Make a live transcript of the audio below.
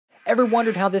Ever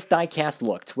wondered how this diecast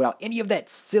looked without any of that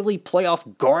silly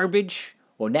playoff garbage?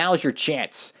 Well, now's your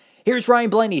chance. Here's Ryan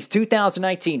Blaney's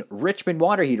 2019 Richmond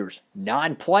Water Heaters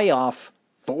non-playoff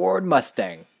Ford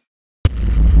Mustang.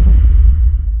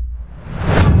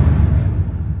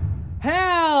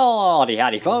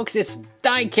 Howdy folks, it's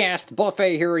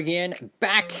Diecastbuffet here again,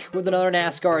 back with another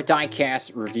NASCAR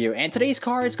Diecast review. And today's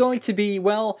car is going to be,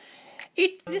 well,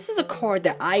 this is a car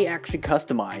that I actually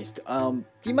customized.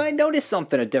 You might notice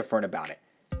something different about it.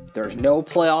 There's no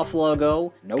playoff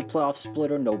logo, no playoff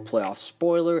splitter, no playoff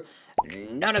spoiler,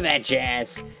 none of that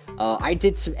jazz. I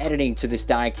did some editing to this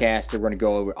diecast that we're going to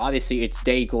go over. Obviously, it's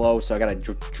day glow, so I got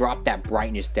to drop that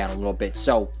brightness down a little bit.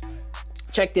 So,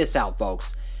 check this out,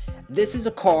 folks. This is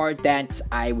a car that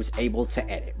I was able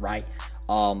to edit, right?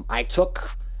 I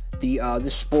took the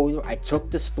spoiler, I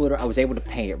took the splitter, I was able to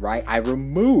paint it, right? I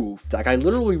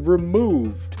literally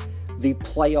removed the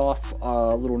playoff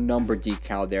little number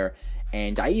decal there,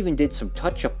 and I even did some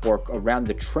touch-up work around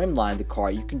the trim line of the car.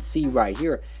 You can see right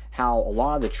here how a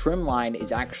lot of the trim line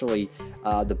is actually,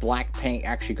 the black paint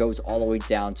actually goes all the way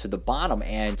down to the bottom.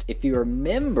 And if you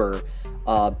remember,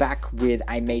 back with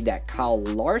I made that Kyle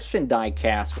Larson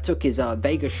diecast, I took his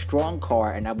Vegas Strong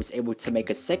car and I was able to make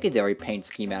a secondary paint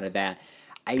scheme out of that.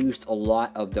 I used a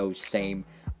lot of those same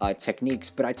techniques,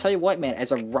 but I tell you what, man,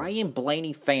 as a Ryan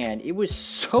Blaney fan, it was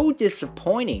so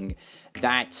disappointing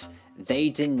that they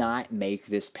did not make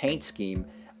this paint scheme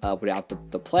without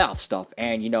the playoff stuff.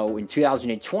 And, you know, in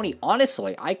 2020,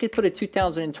 honestly, I could put a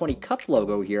 2020 Cup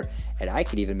logo here, and I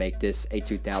could even make this a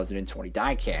 2020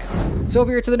 diecast. So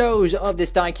over here to the nose of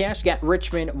this diecast, you got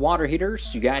Richmond water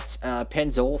heaters, you got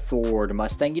Pennzoil for the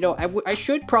Mustang. You know, I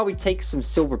should probably take some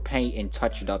silver paint and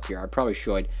touch it up here. I probably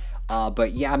should.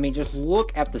 But yeah, I mean, just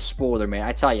look at the spoiler, man.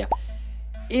 I tell you,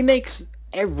 it makes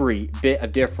every bit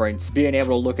of difference being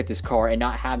able to look at this car and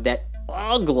not have that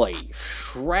ugly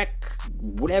Shrek,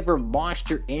 whatever,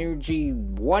 Monster Energy,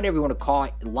 whatever you want to call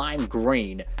it, lime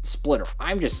green splitter.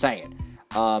 I'm just saying,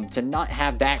 to not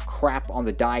have that crap on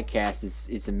the diecast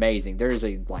is amazing. There's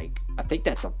a, like, I think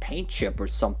that's a paint chip or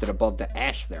something above the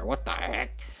S there. What the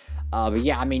heck? But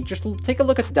yeah, I mean, just take a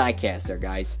look at the diecast there,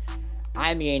 guys.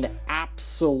 I mean,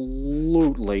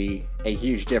 absolutely a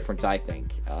huge difference, I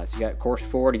think. So you got, of course,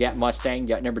 Ford, you got Mustang, you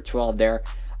got number 12 there.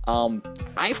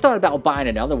 I've thought about buying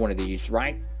another one of these,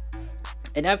 right?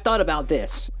 And I've thought about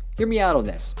this. Hear me out on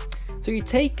this. So you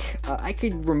take, I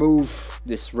could remove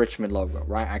this Richmond logo,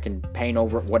 right? I can paint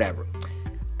over it, whatever.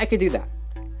 I could do that.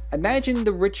 Imagine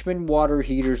the Richmond water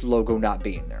heaters logo not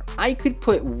being there. I could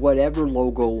put whatever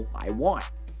logo I want.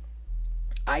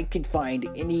 I could find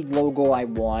any logo I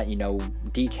want, you know,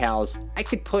 decals. I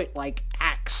could put, like,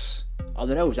 Axe on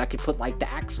the nose. I could put, like, the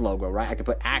Axe logo, right? I could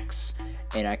put Axe,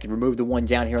 and I could remove the one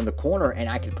down here in the corner, and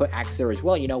I could put Axe there as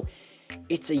well. You know,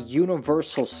 it's a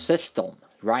universal system,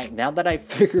 right? Now that I've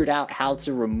figured out how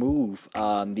to remove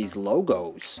these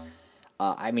logos,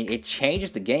 I mean, it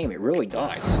changes the game. It really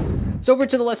does. So over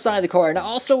to the left side of the car, and I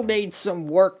also made some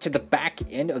work to the back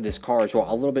end of this car as well.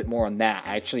 A little bit more on that.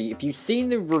 Actually, if you've seen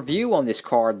the review on this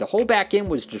car, the whole back end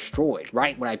was destroyed,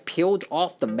 right? When I peeled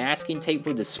off the masking tape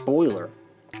for the spoiler,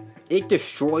 it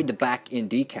destroyed the back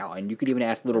end decal. And you could even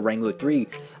ask Little Wrangler 3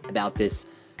 about this.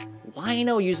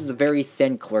 Lionel uses a very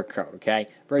thin clear coat, okay?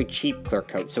 Very cheap clear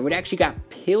coat. So it actually got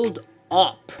peeled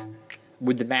up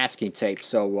with the masking tape.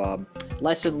 So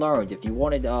lesson learned: if you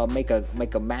wanted to make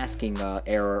a masking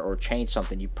error or change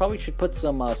something, you probably should put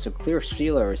some clear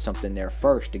sealer or something there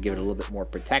first to give it a little bit more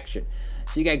protection.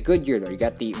 So you got Goodyear there. You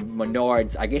got the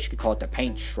Menards. I guess you could call it the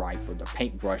paint stripe or the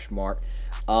paintbrush mark.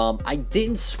 I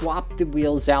didn't swap the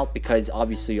wheels out because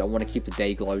obviously I want to keep the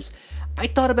day glows. I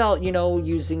thought about, you know,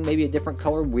 using maybe a different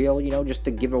color wheel, you know, just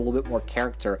to give it a little bit more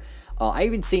character. I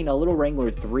even seen a Little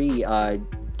Wrangler 3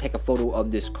 take a photo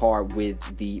of this car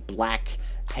with the black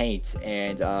paint,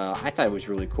 and I thought it was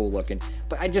really cool looking.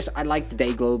 But I like the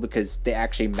day glow because they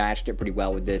actually matched it pretty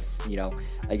well with this. You know,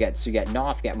 you got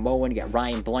Knopf, you got Moen, you got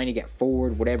Ryan Blaney, you got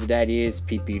Ford, whatever that is,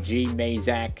 PPG,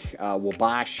 Mazak,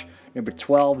 Wabash, number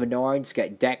 12 Menards,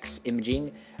 got Dex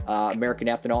Imaging, American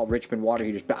Ethanol, Richmond water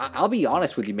heaters. But I'll be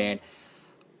honest with you, man.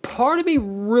 Part of me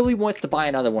really wants to buy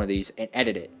another one of these and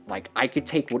edit it. Like, I could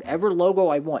take whatever logo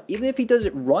I want. Even if he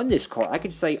doesn't run this car, I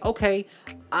could say, okay,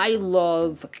 I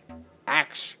love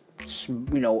Axe,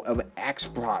 you know, Axe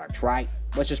products, right?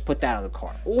 Let's just put that on the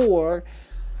car. Or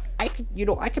I could, you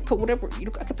know, I could put whatever, you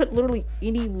know, I could put literally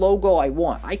any logo I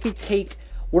want. I could take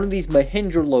one of these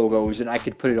Mahindra logos and I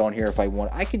could put it on here if I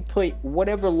want. I could put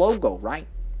whatever logo, right?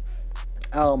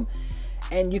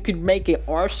 and you could make an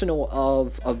arsenal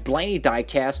of Blaney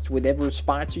diecast with every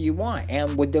sponsor you want.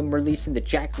 And with them releasing the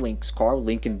Jack Link's car,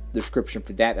 link in the description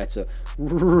for that. That's a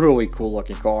really cool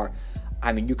looking car.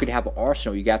 I mean, you could have an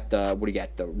arsenal. You got the, what do you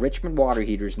got? The Richmond water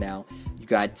heaters now. You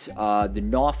got the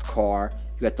North car.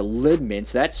 You got the Lidman.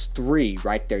 So that's 3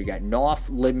 right there. You got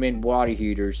North, Lidman, water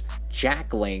heaters,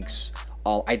 Jack Links.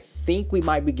 I think we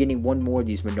might be getting one more of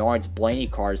these MENARDS Blaney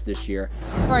cars this year.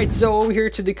 Alright, so over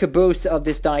here to the caboose of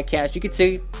this diecast, you can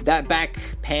see that back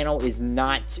panel is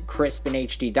not crisp in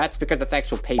HD. That's because that's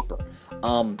actual paper.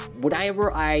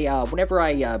 Whenever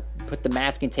I put the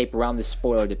masking tape around this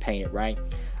spoiler to paint it, right?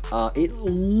 It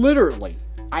literally,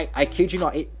 I kid you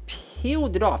not, it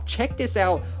peeled it off. Check this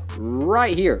out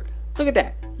right here. Look at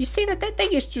that. You see that? That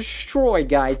thing is destroyed,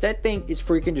 guys. That thing is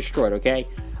freaking destroyed, okay?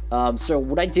 So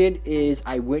what I did is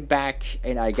I went back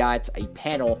and I got a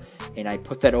panel and I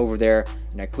put that over there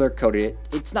and I clear coated it.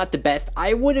 It's not the best.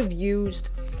 I would have used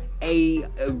a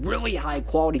really high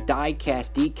quality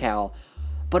diecast decal,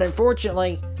 but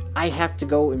unfortunately I have to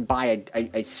go and buy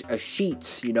a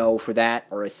sheet, you know, for that,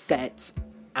 or a set.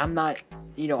 I'm not,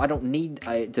 you know, I don't need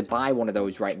to buy one of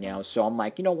those right now. So I'm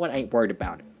like, you know what, I ain't worried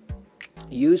about it.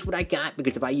 Use what I got,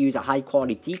 because if I use a high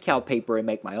quality decal paper and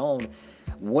make my own,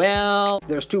 well,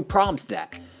 there's 2 problems to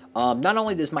that. Not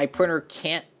only does my printer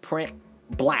can't print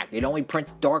black, it only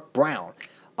prints dark brown.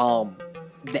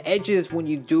 The edges, when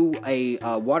you do a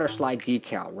water slide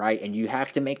decal, right, and you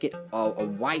have to make it a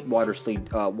white water slide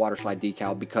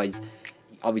decal, because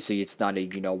obviously it's not a,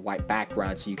 you know, white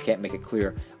background, so you can't make it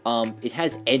clear. It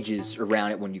has edges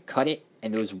around it when you cut it,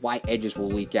 and those white edges will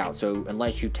leak out. So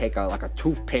unless you take like a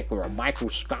toothpick or a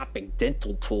microscopic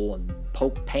dental tool and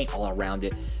poke paint all around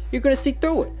it, you're gonna see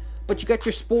through it. But you got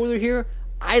your spoiler here.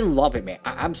 I love it, man.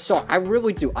 I'm sorry, I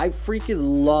really do. I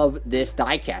freaking love this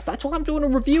diecast. That's why I'm doing a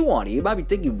review on it. You might be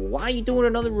thinking, why are you doing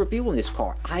another review on this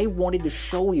car? I wanted to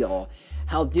show y'all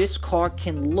how this car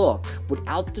can look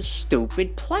without the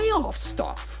stupid playoff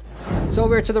stuff. So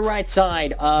over to the right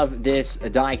side of this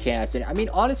diecast, and I mean,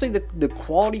 honestly, the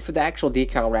quality for the actual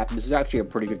decal wrap, this is actually a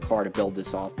pretty good car to build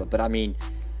this off of, but I mean,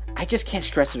 I just can't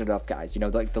stress it enough, guys. You know,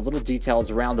 like the little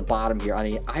details around the bottom here. I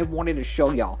mean, I wanted to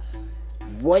show y'all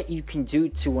what you can do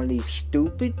to one of these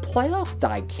stupid playoff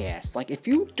diecasts. Like, if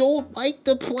you don't like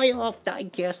the playoff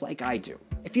diecast like I do,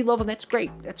 if you love them, that's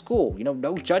great. That's cool. You know,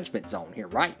 no judgment zone here,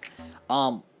 right?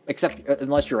 Except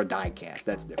unless you're a diecast,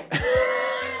 that's different.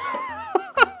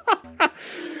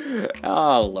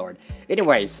 Oh Lord.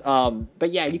 Anyways,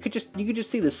 but yeah, you could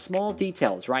just see the small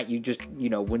details, right? You just, you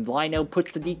know, when Lionel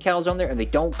puts the decals on there and they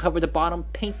don't cover the bottom,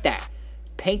 paint that.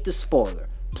 Paint the spoiler.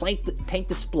 Paint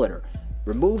the splitter.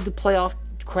 Remove the playoff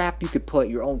crap. You could put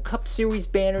your own Cup Series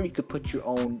banner. You could put your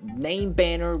own name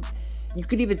banner. You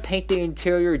could even paint the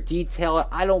interior, detail it.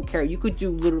 I don't care. You could do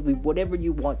literally whatever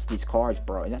you want to these cars,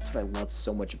 bro. And that's what I love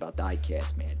so much about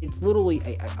diecast, man. It's literally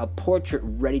a portrait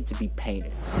ready to be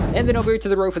painted. And then over here to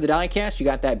the roof of the diecast, you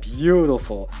got that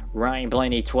beautiful Ryan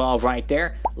Blaney 12 right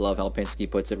there. Love how Penske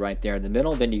puts it right there in the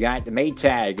middle. Then you got the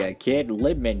Maytag, Kid,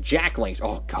 Lidman, Jack Links.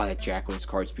 Oh god, that Jack Links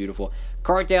car is beautiful.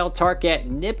 Cardell, Target,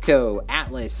 Nipco,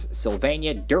 Atlas,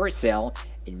 Sylvania, Duracell,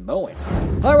 and Moen.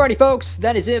 Alrighty folks,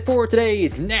 that is it for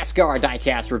today's NASCAR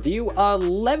Diecast review.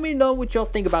 Let me know what y'all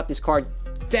think about this car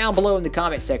down below in the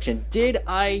comment section. Did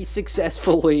I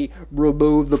successfully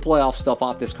remove the playoff stuff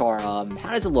off this car?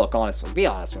 How does it look, honestly? Be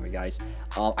honest with me, guys.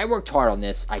 I worked hard on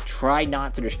this. I tried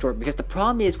not to destroy it, because the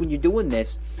problem is when you're doing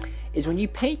this, is when you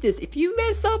paint this, if you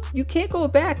mess up, you can't go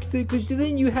back, because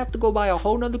then you have to go buy a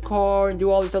whole nother car and do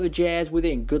all this other jazz with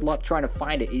it, and good luck trying to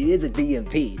find it. It is a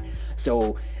DMP.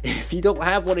 So if you don't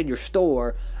have one in your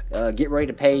store, get ready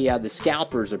to pay the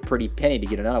scalpers a pretty penny to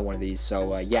get another one of these.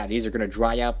 So yeah, these are going to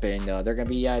dry up, and they're going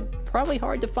to be probably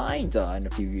hard to find in a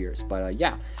few years. But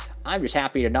yeah, I'm just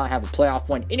happy to not have a playoff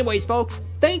one. Anyways, folks,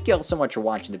 thank y'all so much for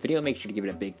watching the video. Make sure to give it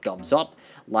a big thumbs up,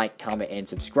 like, comment, and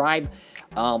subscribe.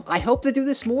 I hope to do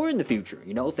this more in the future.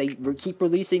 You know, if they keep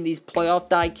releasing these playoff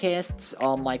diecasts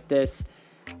like this,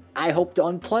 I hope to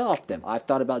unplayoff them. I've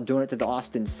thought about doing it to the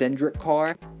Austin Cindric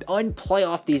car.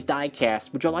 Unplayoff these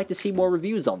diecasts. Would you like to see more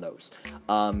reviews on those?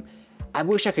 I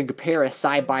wish I could compare a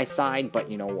side-by-side, but,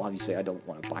 you know, obviously I don't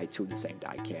want to buy 2 of the same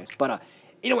diecast. But,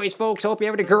 anyways, folks, hope you're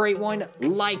having a great one.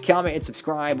 Like, comment, and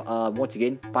subscribe. Once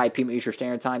again, 5 p.m. Eastern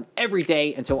Standard Time every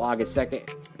day until August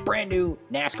 2nd. Brand new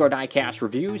NASCAR Diecast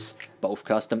reviews, both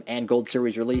custom and Gold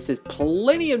Series releases.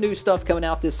 Plenty of new stuff coming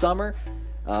out this summer.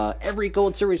 Every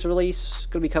Gold Series release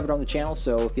going to be covered on the channel,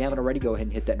 so if you haven't already, go ahead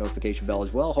and hit that notification bell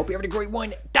as well. Hope you're having a great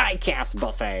one.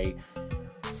 Diecastbuffet,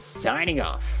 signing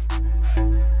off.